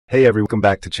Hey everyone, welcome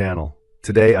back to channel.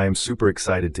 Today I am super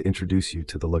excited to introduce you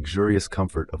to the luxurious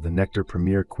comfort of the Nectar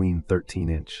Premier Queen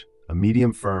 13-inch, a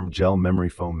medium firm gel memory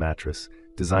foam mattress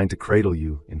designed to cradle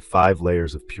you in 5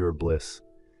 layers of pure bliss.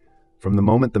 From the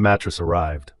moment the mattress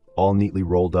arrived, all neatly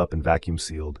rolled up and vacuum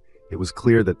sealed, it was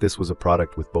clear that this was a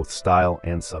product with both style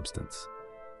and substance.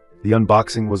 The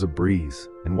unboxing was a breeze,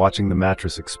 and watching the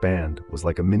mattress expand was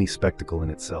like a mini spectacle in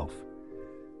itself.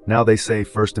 Now they say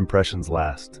first impressions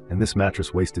last, and this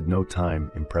mattress wasted no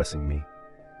time impressing me.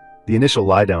 The initial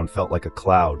lie-down felt like a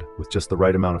cloud, with just the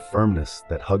right amount of firmness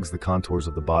that hugs the contours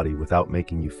of the body without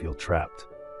making you feel trapped.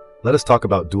 Let us talk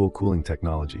about dual cooling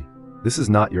technology. This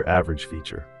is not your average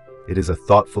feature. It is a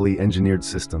thoughtfully engineered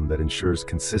system that ensures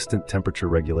consistent temperature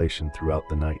regulation throughout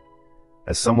the night.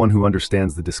 As someone who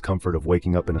understands the discomfort of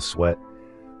waking up in a sweat,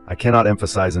 I cannot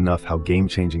emphasize enough how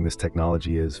game-changing this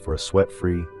technology is for a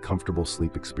sweat-free, comfortable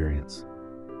sleep experience.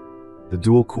 The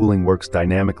dual cooling works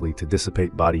dynamically to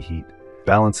dissipate body heat,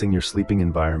 balancing your sleeping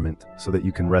environment so that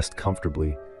you can rest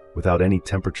comfortably without any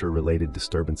temperature-related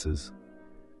disturbances.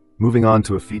 Moving on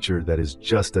to a feature that is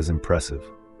just as impressive,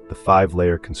 the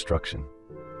 5-layer construction.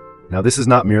 Now this is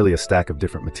not merely a stack of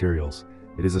different materials,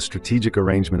 it is a strategic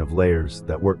arrangement of layers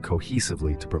that work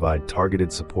cohesively to provide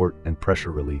targeted support and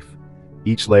pressure relief.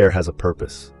 Each layer has a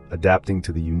purpose, adapting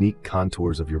to the unique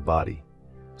contours of your body.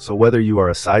 So whether you are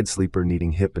a side sleeper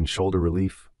needing hip and shoulder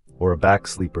relief, or a back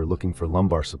sleeper looking for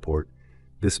lumbar support,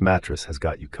 this mattress has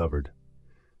got you covered.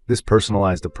 This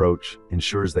personalized approach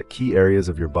ensures that key areas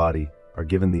of your body are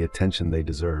given the attention they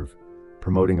deserve,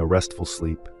 promoting a restful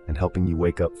sleep and helping you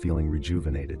wake up feeling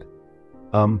rejuvenated.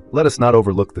 Let us not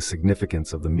overlook the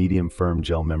significance of the medium firm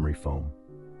gel memory foam.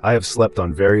 I have slept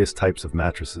on various types of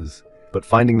mattresses, but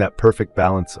finding that perfect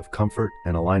balance of comfort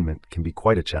and alignment can be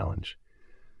quite a challenge.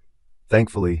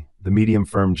 Thankfully, the medium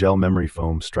firm gel memory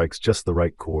foam strikes just the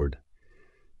right chord.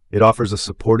 It offers a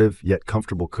supportive yet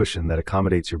comfortable cushion that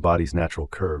accommodates your body's natural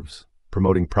curves,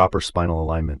 promoting proper spinal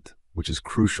alignment, which is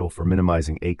crucial for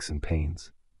minimizing aches and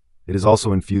pains. It is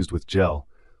also infused with gel,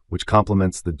 which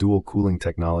complements the dual cooling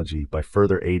technology by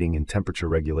further aiding in temperature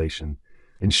regulation,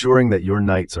 ensuring that your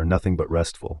nights are nothing but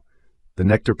restful. The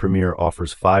Nectar Premier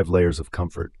offers 5 layers of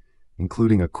comfort,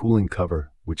 including a cooling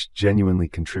cover, which genuinely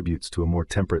contributes to a more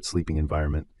temperate sleeping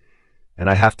environment. And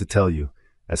I have to tell you,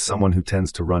 as someone who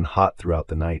tends to run hot throughout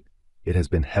the night, it has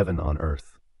been heaven on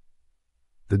earth.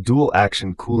 The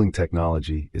dual-action cooling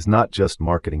technology is not just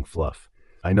marketing fluff.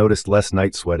 I noticed less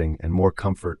night sweating and more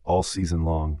comfort all season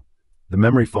long. The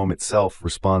memory foam itself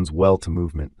responds well to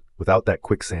movement, without that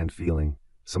quicksand feeling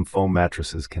some foam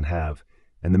mattresses can have,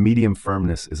 and the medium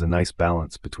firmness is a nice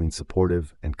balance between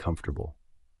supportive and comfortable.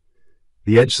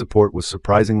 The edge support was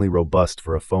surprisingly robust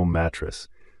for a foam mattress,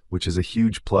 which is a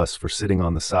huge plus for sitting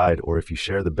on the side or if you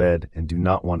share the bed and do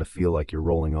not want to feel like you're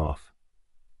rolling off.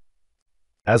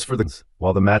 As for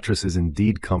while the mattress is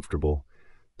indeed comfortable,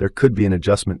 there could be an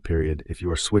adjustment period if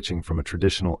you are switching from a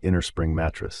traditional inner spring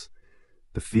mattress.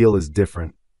 The feel is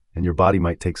different, and your body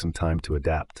might take some time to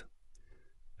adapt.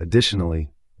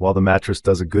 Additionally, while the mattress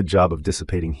does a good job of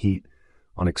dissipating heat,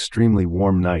 on extremely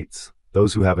warm nights,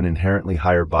 those who have an inherently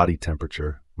higher body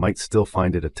temperature might still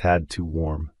find it a tad too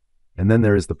warm. And then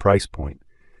there is the price point,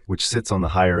 which sits on the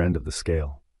higher end of the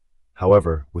scale.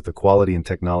 However, with the quality and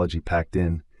technology packed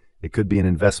in, it could be an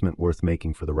investment worth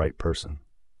making for the right person.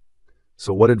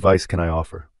 So what advice can I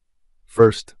offer?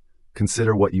 First,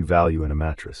 consider what you value in a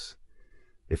mattress.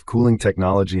 If cooling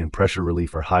technology and pressure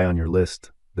relief are high on your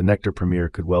list, the Nectar Premier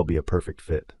could well be a perfect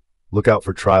fit. Look out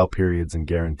for trial periods and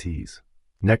guarantees.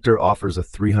 Nectar offers a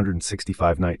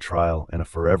 365-night trial and a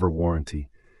forever warranty,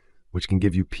 which can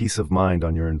give you peace of mind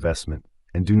on your investment.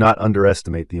 And do not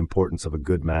underestimate the importance of a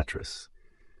good mattress.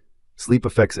 Sleep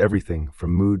affects everything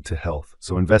from mood to health,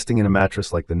 so investing in a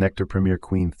mattress like the Nectar Premier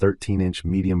Queen 13-inch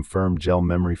medium firm gel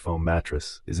memory foam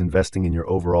mattress is investing in your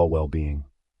overall well-being.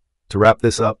 To wrap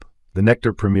this up, the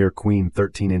Nectar Premier Queen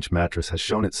 13-inch mattress has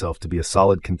shown itself to be a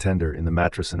solid contender in the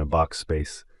mattress-in-a-box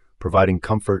space, providing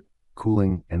comfort,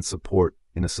 cooling, and support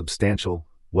in a substantial,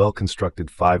 well-constructed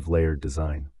 5-layered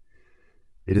design.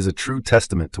 It is a true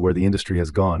testament to where the industry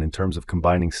has gone in terms of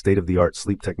combining state-of-the-art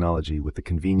sleep technology with the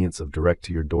convenience of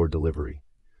direct-to-your-door delivery.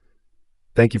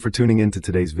 Thank you for tuning in to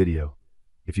today's video.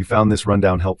 If you found this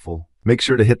rundown helpful, make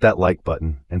sure to hit that like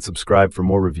button and subscribe for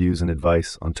more reviews and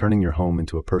advice on turning your home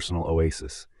into a personal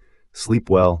oasis. Sleep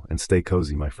well and stay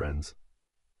cozy, my friends.